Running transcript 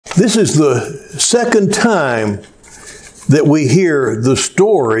This is the second time that we hear the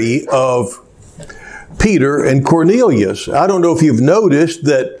story of Peter and Cornelius. I don't know if you've noticed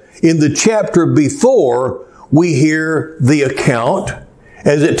that in the chapter before, we hear the account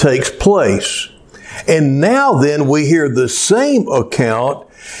as it takes place. And now then we hear the same account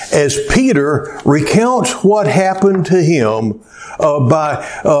as Peter recounts what happened to him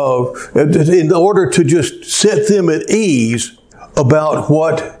in order to just set them at ease about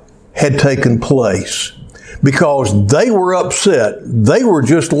what had taken place. Because they were upset. They were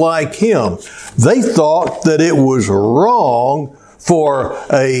just like him. They thought that it was wrong for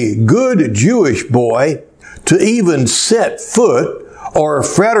a good Jewish boy to even set foot or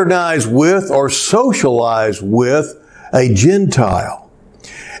fraternize with or socialize with a Gentile.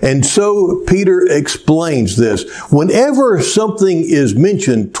 And so Peter explains this. Whenever something is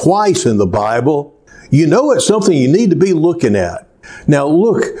mentioned twice in the Bible, you know it's something you need to be looking at. Now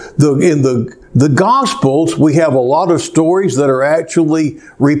look, in the Gospels, we have a lot of stories that are actually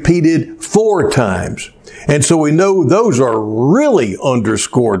repeated 4 times. And so we know those are really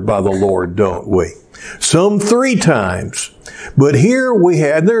underscored by the Lord, don't we? Some 3 times. But here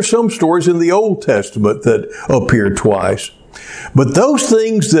there's some stories in the Old Testament that appear twice. But those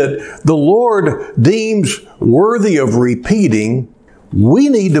things that the Lord deems worthy of repeating, we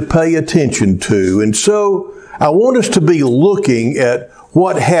need to pay attention to. And so I want us to be looking at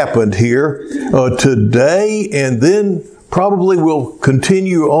what happened here today, and then probably we'll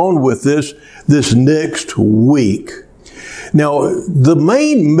continue on with this next week. Now, the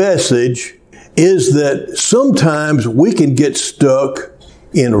main message is that sometimes we can get stuck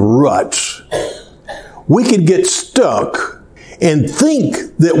in ruts. We can get stuck and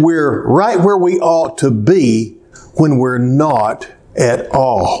think that we're right where we ought to be when we're not at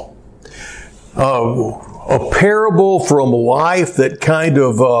all. A parable from life that kind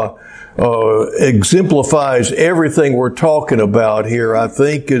of exemplifies everything we're talking about here, I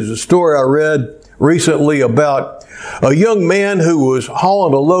think, is a story I read recently about a young man who was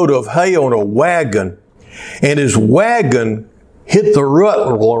hauling a load of hay on a wagon, and his wagon hit the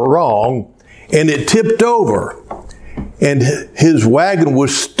rut wrong, and it tipped over, and his wagon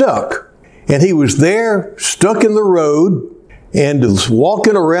was stuck, and he was there, stuck in the road, and was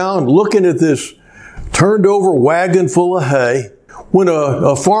walking around looking at this turned over wagon full of hay, when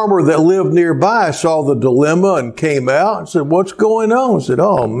a farmer that lived nearby saw the dilemma and came out and said, "What's going on?" I said,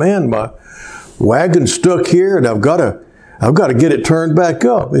 "Oh man, my wagon's stuck here and I've got to get it turned back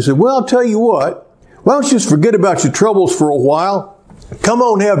up." He said, "Well, I'll tell you what, why don't you just forget about your troubles for a while? Come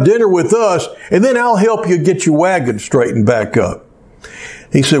on, have dinner with us, and then I'll help you get your wagon straightened back up."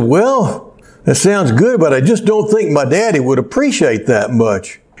 He said, "Well, that sounds good, but I just don't think my daddy would appreciate that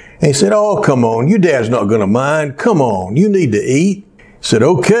much." And he said, "Oh, come on, your dad's not going to mind. Come on, you need to eat." He said,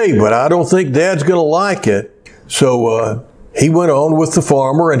 "Okay, but I don't think Dad's going to like it." So he went on with the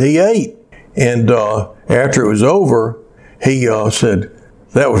farmer and he ate. And after it was over, he said,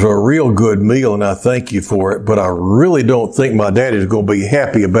 "That was a real good meal and I thank you for it, but I really don't think my daddy's going to be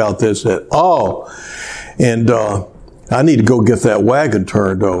happy about this at all. And I need to go get that wagon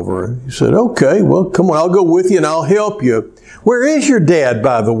turned over." He said, "Okay, well, come on, I'll go with you and I'll help you. Where is your dad,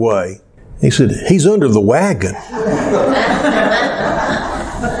 by the way?" He said, "He's under the wagon."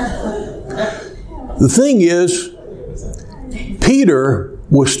 The thing is, Peter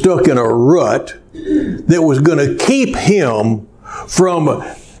was stuck in a rut that was going to keep him from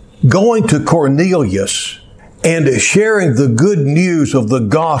going to Cornelius and sharing the good news of the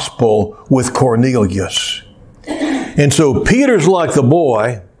gospel with Cornelius. And so Peter's like the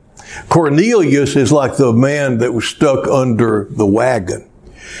boy. Cornelius is like the man that was stuck under the wagon.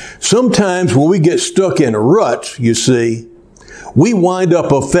 Sometimes when we get stuck in ruts, you see, we wind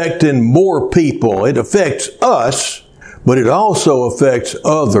up affecting more people. It affects us, but it also affects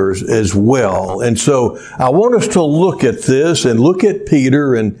others as well. And so I want us to look at this and look at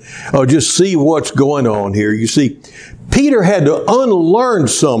Peter and just see what's going on here. You see, Peter had to unlearn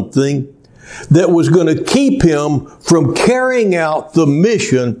something that was going to keep him from carrying out the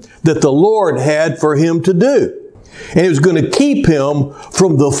mission that the Lord had for him to do. And it was going to keep him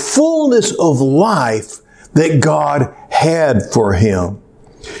from the fullness of life that God had for him.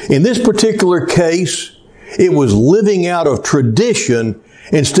 In this particular case, it was living out of tradition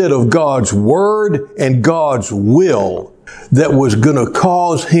instead of God's word and God's will that was going to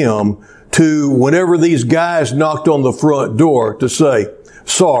cause him to, whenever these guys knocked on the front door, to say,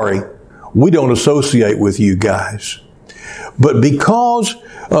 "Sorry, we don't associate with you guys." But because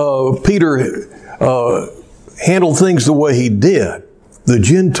Peter handled things the way he did, the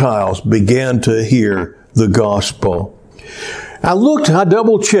Gentiles began to hear the gospel. I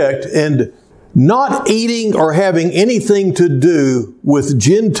double checked, and not eating or having anything to do with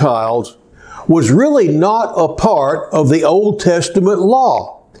Gentiles was really not a part of the Old Testament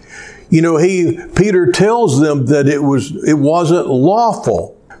law. You know, Peter tells them that it wasn't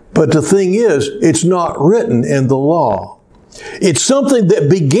lawful. But the thing is, it's not written in the law. It's something that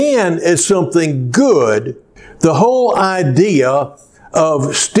began as something good. The whole idea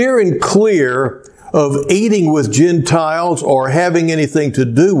of steering clear of eating with Gentiles or having anything to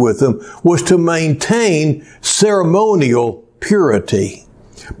do with them was to maintain ceremonial purity.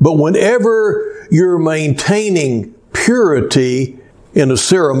 But whenever you're maintaining purity in a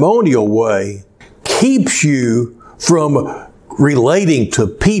ceremonial way, keeps you from relating to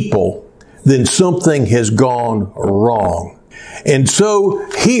people, then something has gone wrong. And so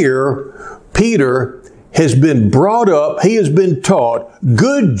here, Peter has been brought up, he has been taught,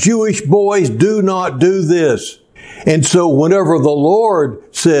 good Jewish boys do not do this. And so whenever the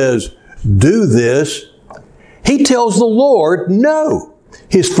Lord says, do this, he tells the Lord no.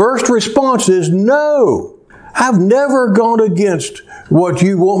 His first response is, no, I've never gone against what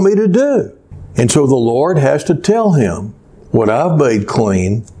you want me to do. And so the Lord has to tell him, what I've made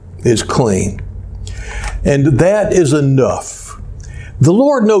clean is clean. And that is enough. The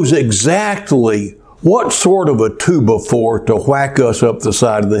Lord knows exactly what sort of a 2x4 to whack us up the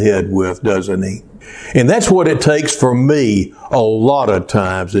side of the head with, doesn't he? And that's what it takes for me a lot of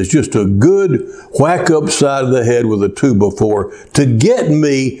times, is just a good whack upside of the head with a 2x4 to get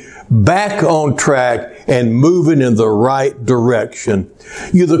me back on track and moving in the right direction.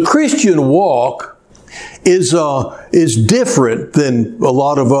 The Christian walk is different than a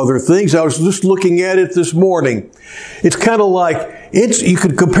lot of other things. I was just looking at it this morning. It's kind of like, you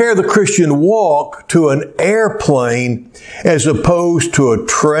could compare the Christian walk to an airplane as opposed to a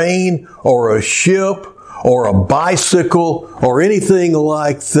train or a ship or a bicycle or anything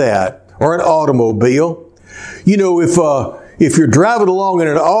like that, or an automobile. You know, if you're driving along in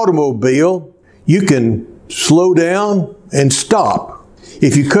an automobile, you can slow down and stop.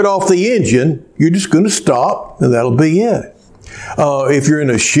 If you cut off the engine, you're just going to stop, and that'll be it. If you're in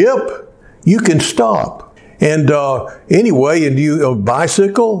a ship, you can stop. And anyway, a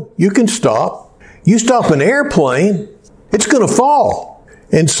bicycle, you can stop. You stop an airplane, it's going to fall.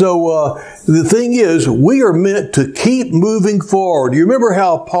 And so the thing is, we are meant to keep moving forward. You remember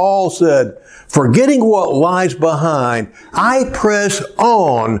how Paul said, forgetting what lies behind, I press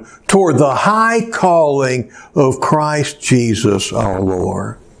on toward the high calling of Christ Jesus our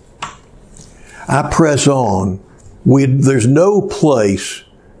Lord. I press on. There's no place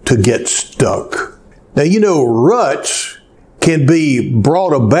to get stuck. Now, you know, ruts can be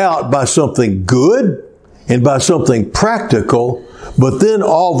brought about by something good and by something practical, but then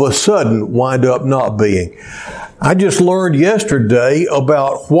all of a sudden wind up not being. I just learned yesterday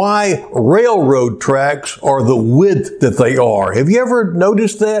about why railroad tracks are the width that they are. Have you ever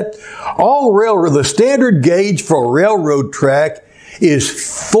noticed that? The standard gauge for a railroad track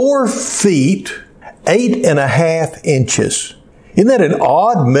is 4 feet, 8.5 inches. Isn't that an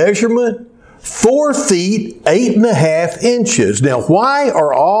odd measurement? 4 feet, 8.5 inches. Now, why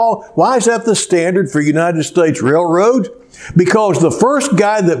is that the standard for United States railroads? Because the first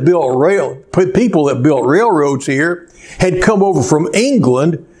guy that built people that built railroads here had come over from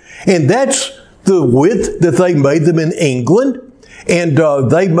England, and that's the width that they made them in England. And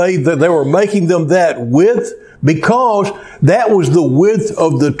they were making them that width because that was the width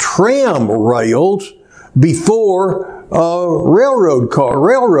of the tram rails before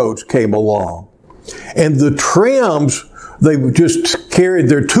railroads came along. And the trams, they just carried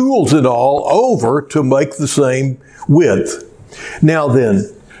their tools and all over to make the same width. Now then,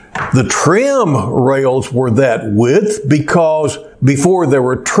 the tram rails were that width because before there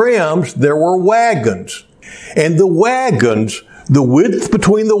were trams, there were wagons. And the wagons, the width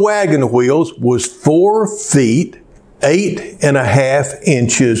between the wagon wheels was 4 feet, 8.5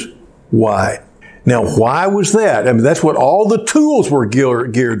 inches wide. Now, why was that? I mean, that's what all the tools were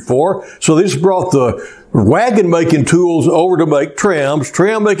geared for. So they just brought the wagon making tools over to make trams,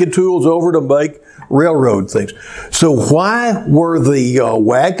 tram making tools over to make railroad things. So why were the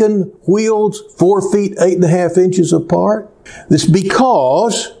wagon wheels 4 feet, 8.5 inches apart? This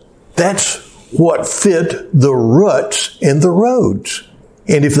because that's what fit the ruts in the roads.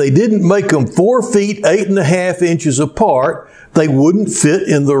 And if they didn't make them 4 feet, 8.5 inches apart, they wouldn't fit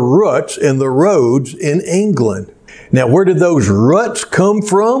in the ruts in the roads in England. Now, where did those ruts come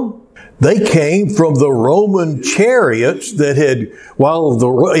from? They came from the Roman chariots that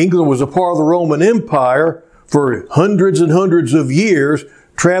while England was a part of the Roman Empire for hundreds and hundreds of years,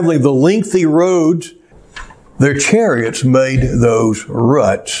 traveling the lengthy roads, their chariots made those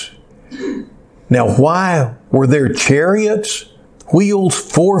ruts. Now, why were their chariots wheels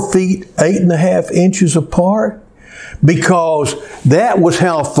 4 feet, 8.5 inches apart? Because that was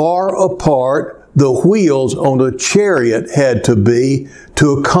how far apart the wheels on a chariot had to be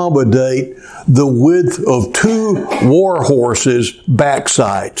to accommodate the width of 2 war horses'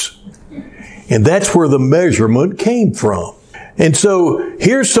 backsides. And that's where the measurement came from. And so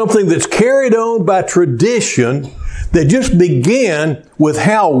here's something that's carried on by tradition that just began with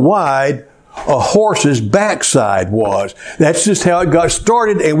how wide a horse's backside was. That's just how it got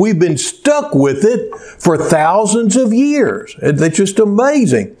started, and we've been stuck with it for thousands of years. It's just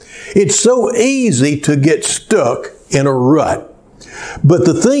amazing. It's so easy to get stuck in a rut. But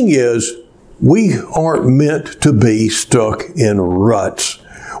the thing is, we aren't meant to be stuck in ruts.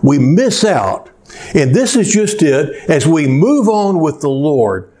 We miss out. And this is just it. As we move on with the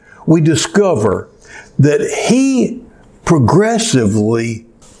Lord, we discover that He progressively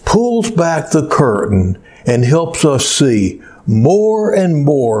pulls back the curtain and helps us see more and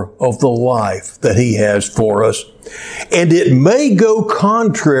more of the life that He has for us. And it may go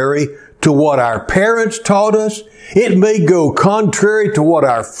contrary to what our parents taught us. It may go contrary to what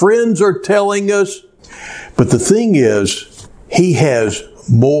our friends are telling us. But the thing is, He has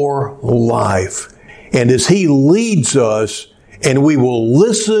more life. And as He leads us, and we will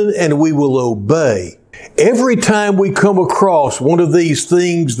listen and we will obey, every time we come across one of these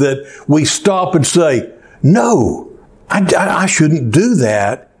things that we stop and say, no, I shouldn't do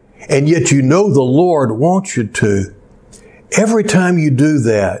that, and yet you know the Lord wants you to, every time you do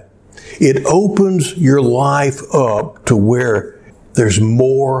that, it opens your life up to where there's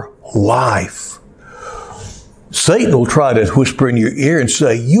more life. Satan will try to whisper in your ear and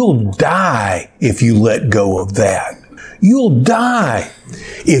say, you'll die if you let go of that. You'll die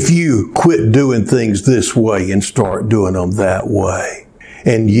if you quit doing things this way and start doing them that way.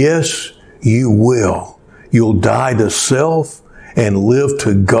 And yes, you will. You'll die to self and live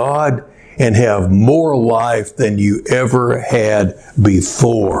to God and have more life than you ever had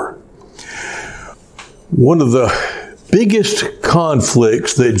before. One of the biggest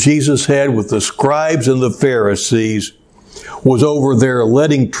conflicts that Jesus had with the scribes and the Pharisees was over their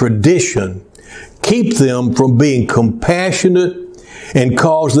letting tradition keep them from being compassionate and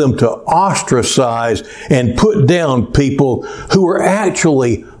cause them to ostracize and put down people who were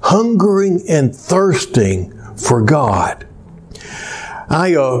actually hungering and thirsting for God.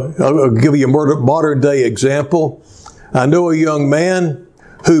 I'll give you a modern day example. I know a young man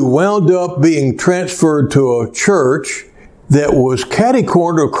who wound up being transferred to a church that was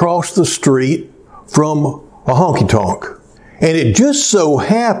catty-cornered across the street from a honky-tonk. And it just so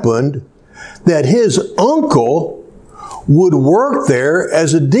happened that his uncle would work there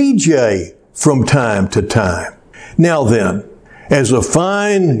as a DJ from time to time. Now then, as a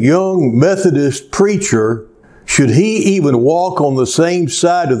fine young Methodist preacher, should he even walk on the same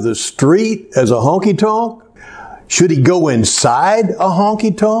side of the street as a honky-tonk? Should he go inside a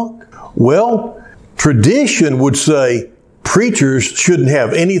honky-tonk? Well, tradition would say preachers shouldn't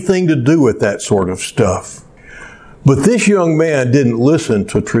have anything to do with that sort of stuff. But this young man didn't listen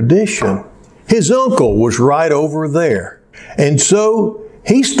to tradition. His uncle was right over there. And so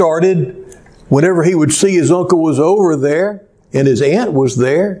he started, whenever he would see his uncle was over there and his aunt was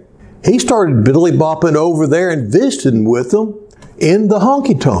there, he started billy-bopping over there and visiting with them in the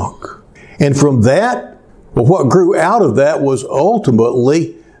honky-tonk. And from that, well, what grew out of that was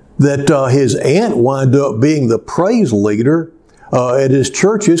ultimately that his aunt wound up being the praise leader at his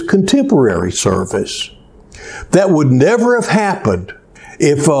church's contemporary service. That would never have happened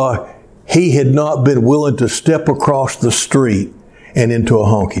if he had not been willing to step across the street and into a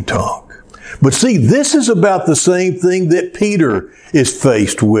honky-tonk. But see, this is about the same thing that Peter is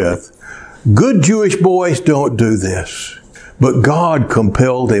faced with. Good Jewish boys don't do this, but God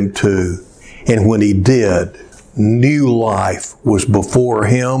compelled him to. And when he did, new life was before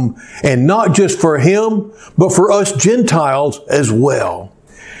him, and not just for him, but for us Gentiles as well.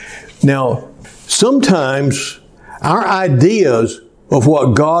 Now, sometimes our ideas of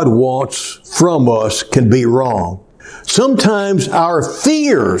what God wants from us can be wrong. Sometimes our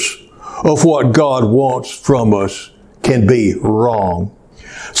fears of what God wants from us can be wrong.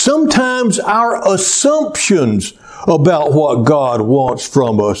 Sometimes our assumptions about what God wants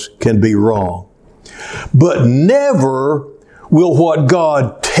from us can be wrong. But never will what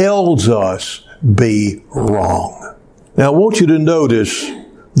God tells us be wrong. Now I want you to notice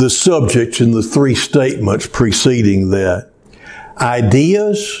the subjects in the 3 statements preceding that.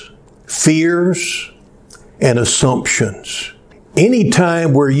 Ideas, fears, and assumptions.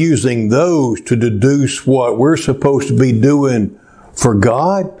 anytime we're using those to deduce what we're supposed to be doing for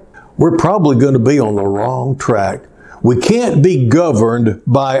God, we're probably going to be on the wrong track. We can't be governed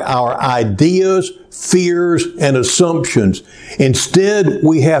by our ideas, fears, and assumptions. Instead,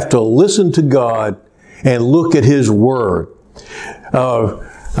 we have to listen to God and look at His Word.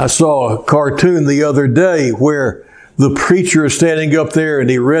 I saw a cartoon the other day where the preacher is standing up there and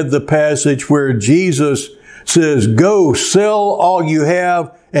he read the passage where Jesus says, "Go sell all you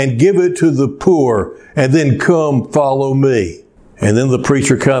have and give it to the poor, and then come follow me." And then the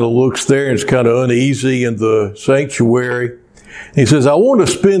preacher kind of looks there and is kind of uneasy in the sanctuary. He says, "I want to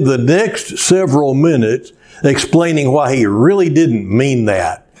spend the next several minutes explaining why he really didn't mean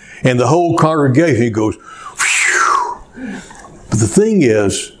that." And the whole congregation goes, "Phew." But the thing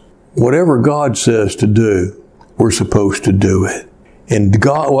is, whatever God says to do, we're supposed to do it. And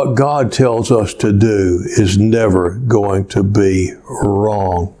God, what God tells us to do is never going to be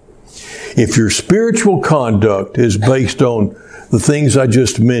wrong. If your spiritual conduct is based on the things I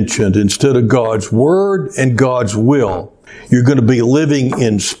just mentioned instead of God's Word and God's will, you're going to be living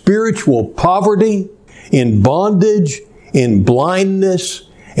in spiritual poverty, in bondage, in blindness,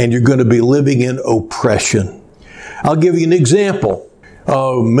 and you're going to be living in oppression. I'll give you an example.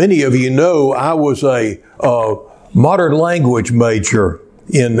 Many of you know I was a modern language major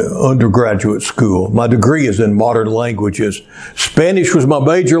in undergraduate school. My degree is in modern languages. Spanish was my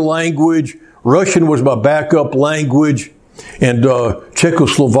major language. Russian was my backup language. And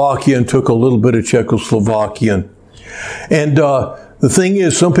Czechoslovakian, took a little bit of Czechoslovakian. And the thing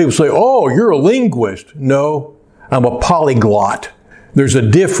is, some people say, "Oh, you're a linguist." No, I'm a polyglot. There's a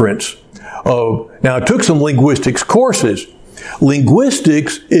difference. Now, I took some linguistics courses.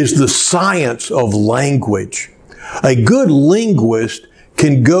 Linguistics is the science of language. A good linguist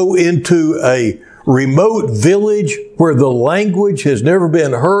can go into a remote village where the language has never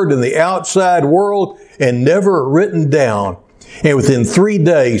been heard in the outside world and never written down, and within 3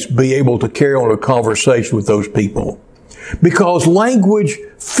 days be able to carry on a conversation with those people. Because language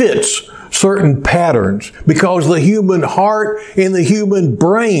fits certain patterns, because the human heart and the human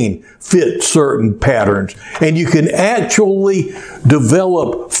brain fit certain patterns, and you can actually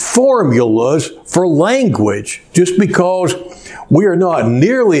develop formulas for language just because we are not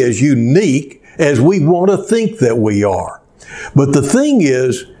nearly as unique as we want to think that we are. But the thing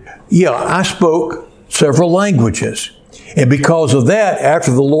is, I spoke several languages. And because of that,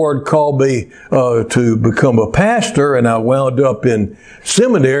 after the Lord called me to become a pastor and I wound up in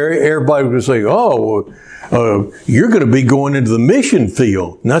seminary, everybody would say, "Oh, you're going to be going into the mission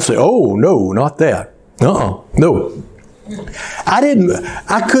field." And I'd say, "Oh, no, not that. No."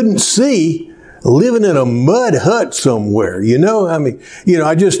 I couldn't see living in a mud hut somewhere,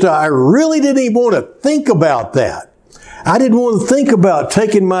 I really didn't even want to think about that. I didn't want to think about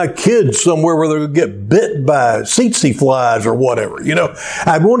taking my kids somewhere where they're going to get bit by tsetse flies or whatever.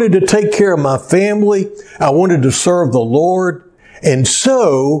 I wanted to take care of my family. I wanted to serve the Lord. And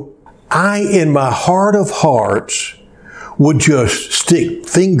so I, in my heart of hearts, would just stick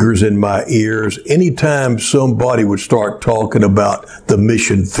fingers in my ears anytime somebody would start talking about the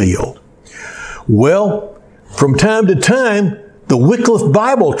mission field. Well, from time to time, the Wycliffe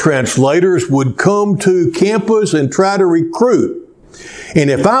Bible translators would come to campus and try to recruit. And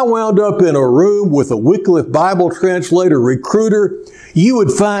if I wound up in a room with a Wycliffe Bible translator recruiter, you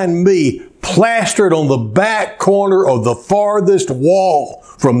would find me plastered on the back corner of the farthest wall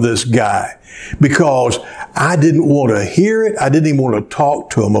from this guy because I didn't want to hear it. I didn't even want to talk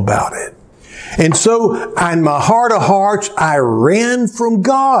to him about it. And so in my heart of hearts, I ran from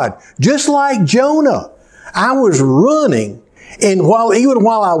God, just like Jonah. I was running. And even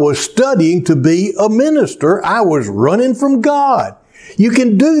while I was studying to be a minister, I was running from God. You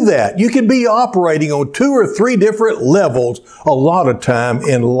can do that. You can be operating on 2 or 3 different levels a lot of time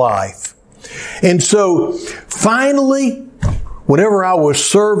in life. And so finally, whenever I was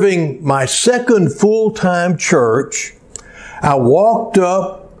serving my second full-time church, I walked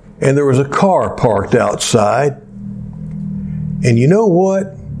up and there was a car parked outside. And you know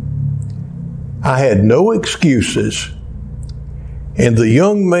what? I had no excuses. And the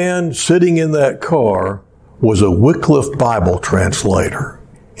young man sitting in that car was a Wycliffe Bible translator.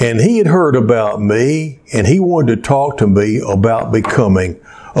 And he had heard about me, and he wanted to talk to me about becoming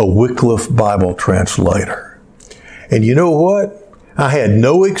a Wycliffe Bible translator. And you know what? I had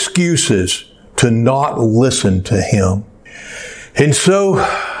no excuses to not listen to him. And so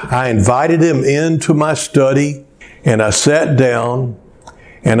I invited him into my study, and I sat down,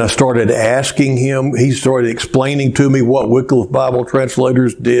 and I started asking him. He started explaining to me what Wycliffe Bible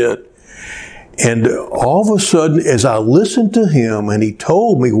translators did. And all of a sudden, as I listened to him and he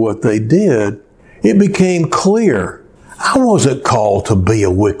told me what they did, it became clear. I wasn't called to be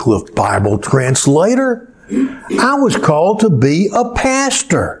a Wycliffe Bible translator. I was called to be a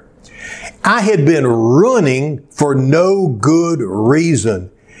pastor. I had been running for no good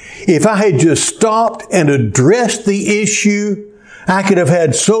reason. If I had just stopped and addressed the issue, I could have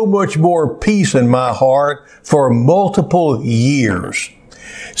had so much more peace in my heart for multiple years.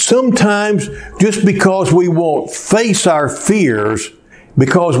 Sometimes just because we won't face our fears,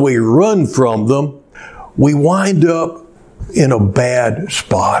 because we run from them, we wind up in a bad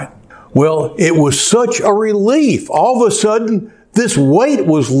spot. Well, it was such a relief. All of a sudden, this weight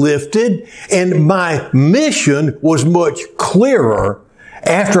was lifted and my mission was much clearer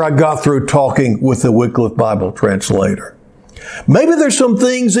after I got through talking with the Wycliffe Bible translator. Maybe there's some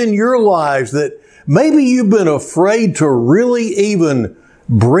things in your lives that maybe you've been afraid to really even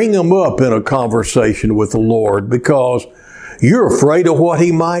bring them up in a conversation with the Lord because you're afraid of what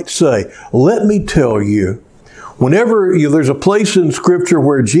He might say. Let me tell you, whenever there's a place in Scripture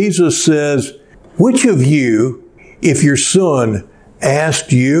where Jesus says, which of you, if your son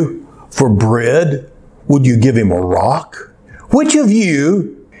asked you for bread, would you give him a rock? Which of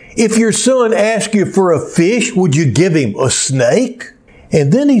you, if your son asked you for a fish, would you give him a snake?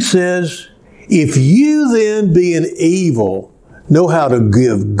 And then He says, if you then, being evil, know how to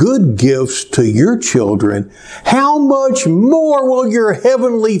give good gifts to your children, how much more will your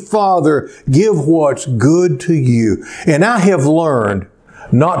heavenly Father give what's good to you? And I have learned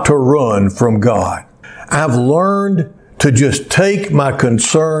not to run from God. I've learned to just take my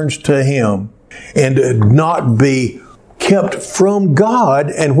concerns to Him and not be kept from God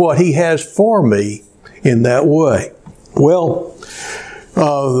and what He has for me in that way. Well,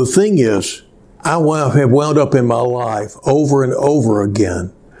 the thing is, I have wound up in my life over and over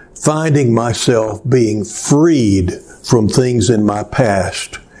again, finding myself being freed from things in my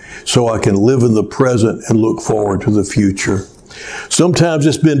past so I can live in the present and look forward to the future. Sometimes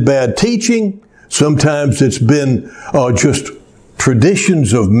it's been bad teaching. Sometimes it's been just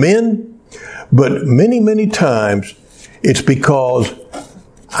traditions of men. But many, many times it's because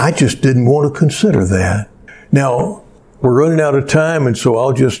I just didn't want to consider that. Now, we're running out of time, and so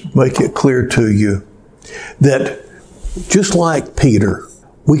I'll just make it clear to you that just like Peter,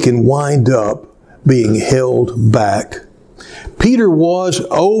 we can wind up being held back. Peter was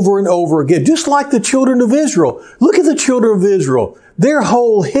over and over again, just like the children of Israel. Look at the children of Israel. Their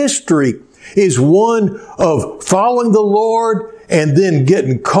whole history is one of following the Lord and then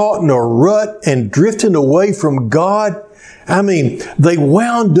getting caught in a rut and drifting away from God. I mean, they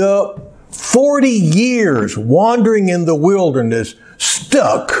wound up 40 years wandering in the wilderness,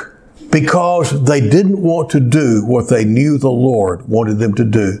 stuck because they didn't want to do what they knew the Lord wanted them to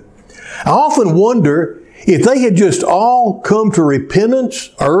do. I often wonder if they had just all come to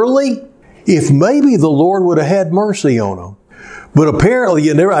repentance early, if maybe the Lord would have had mercy on them. But apparently,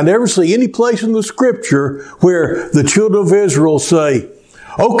 I never see any place in the Scripture where the children of Israel say,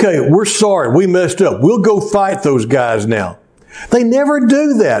 okay, we're sorry, we messed up. We'll go fight those guys now. They never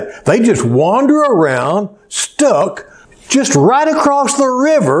do that. They just wander around, stuck, just right across the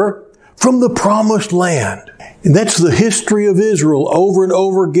river from the promised land. And that's the history of Israel over and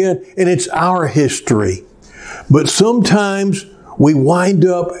over again, and it's our history. But sometimes we wind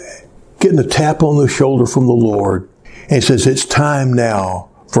up getting a tap on the shoulder from the Lord, and He says, it's time now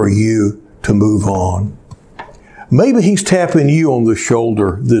for you to move on. Maybe He's tapping you on the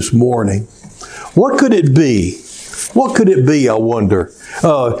shoulder this morning. What could it be? What could it be, I wonder?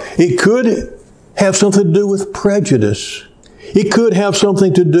 It could have something to do with prejudice. It could have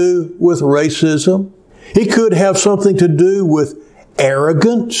something to do with racism. It could have something to do with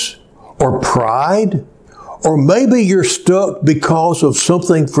arrogance or pride. Or maybe you're stuck because of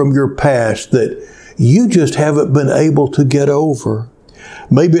something from your past that you just haven't been able to get over.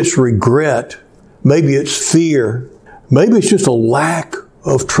 Maybe it's regret. Maybe it's fear. Maybe it's just a lack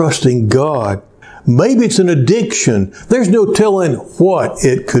of trusting God. Maybe it's an addiction. There's no telling what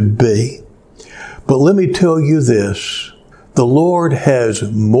it could be. But let me tell you this. The Lord has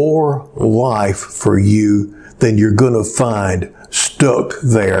more life for you than you're going to find stuck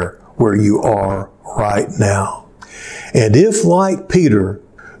there where you are right now. And if, like Peter,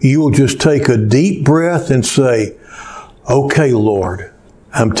 you will just take a deep breath and say, okay, Lord,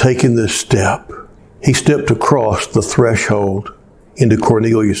 I'm taking this step. He stepped across the threshold into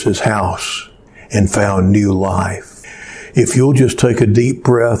Cornelius' house and found new life. If you'll just take a deep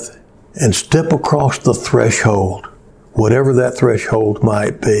breath and step across the threshold, whatever that threshold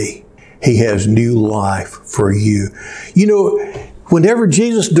might be, He has new life for you. You know, Whenever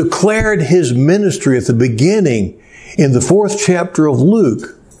Jesus declared his ministry at the beginning in the 4th chapter of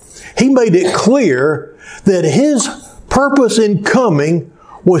Luke, he made it clear that his purpose in coming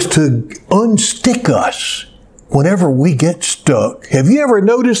was to unstick us whenever we get stuck. Have you ever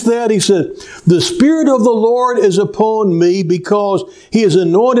noticed that? He said, the Spirit of the Lord is upon me because he has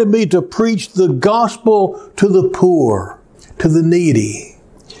anointed me to preach the gospel to the poor, to the needy.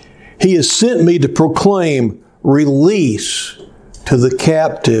 He has sent me to proclaim release to the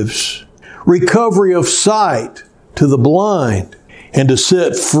captives, recovery of sight to the blind, and to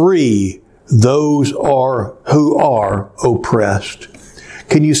set free those who are oppressed.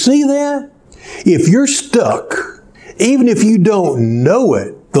 Can you see that? If you're stuck, even if you don't know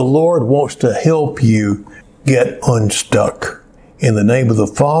it, the Lord wants to help you get unstuck. In the name of the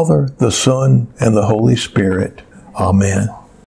Father, the Son, and the Holy Spirit. Amen.